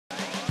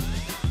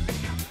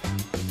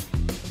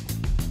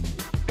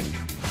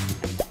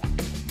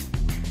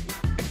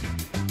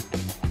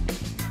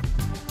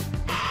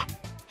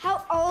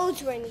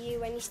age were you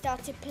when you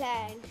started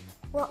playing?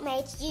 What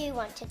made you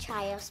want to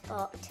try your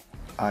sport?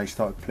 I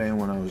started playing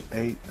when I was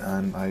 8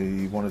 and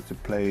I wanted to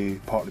play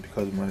partly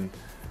because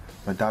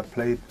my dad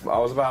played. I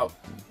was about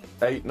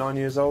 8, 9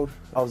 years old.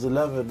 I was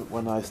 11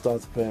 when I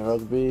started playing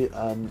rugby,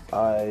 and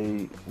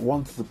I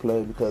wanted to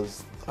play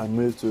because I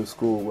moved to a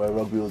school where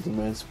rugby was the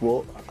main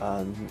sport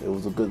and it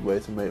was a good way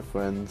to make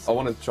friends. I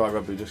wanted to try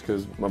rugby just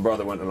because my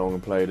brother went along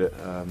and played it,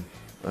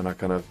 and I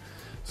kind of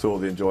saw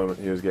the enjoyment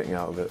he was getting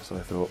out of it, so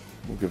I thought,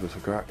 we'll give this a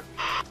crack.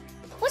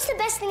 What's the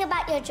best thing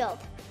about your job?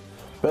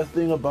 Best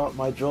thing about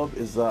my job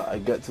is that I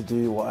get to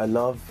do what I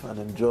love and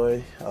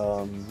enjoy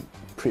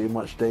pretty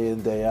much day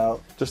in, day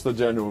out. Just the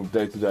general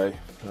day-to-day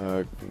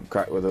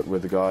crack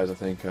with the guys. I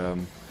think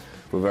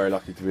we're very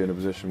lucky to be in a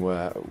position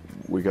where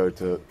we go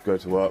to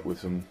work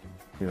with some,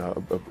 you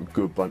know, a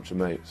good bunch of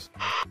mates.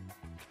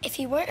 If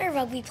you weren't a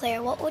rugby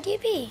player, what would you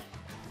be?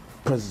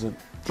 President.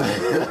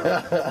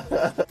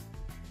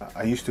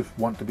 I used to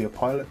want to be a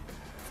pilot,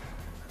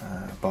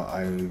 but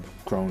I've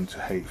grown to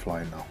hate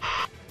flying now.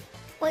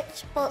 Which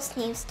sports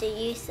teams do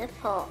you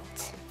support?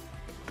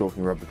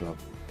 Talking Rugby Club.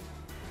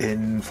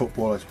 In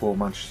football, I support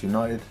Manchester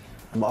United.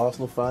 I'm an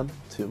Arsenal fan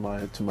to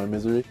my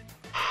misery.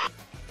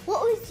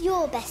 What was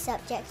your best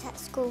subject at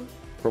school?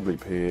 Probably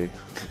PE. I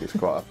think it's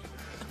quite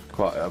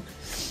a.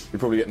 You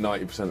probably get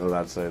 90% of the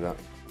lads say that.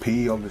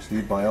 PE,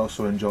 obviously, but I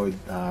also enjoyed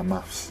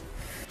maths.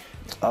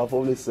 I'll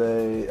probably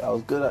say I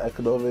was good at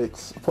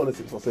economics,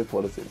 politics. I'll say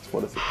politics.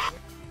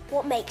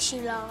 What makes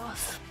you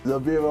laugh? I'll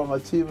be around my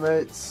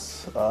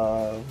teammates.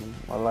 I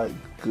like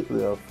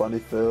good, funny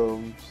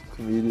films,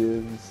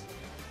 comedians.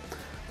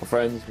 My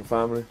friends, my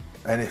family.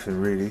 Anything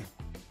really.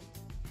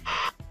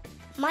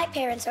 My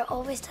parents are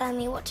always telling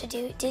me what to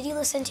do. Did you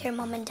listen to your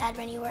mum and dad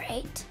when you were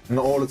 8?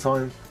 Not all the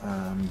time,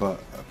 but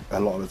a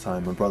lot of the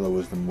time. My brother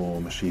was the more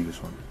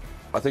mischievous one.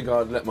 I think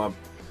I'd let my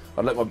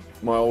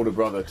older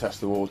brother test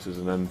the waters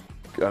and then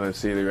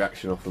see the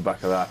reaction off the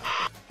back of that.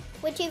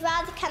 Would you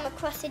rather come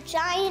across a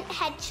giant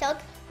hedgehog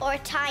or a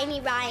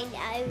tiny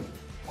rhino?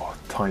 Oh,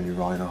 tiny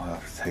rhino, I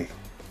have to say.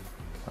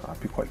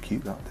 That'd be quite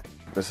cute, that.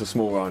 It's a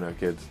small rhino,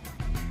 kids.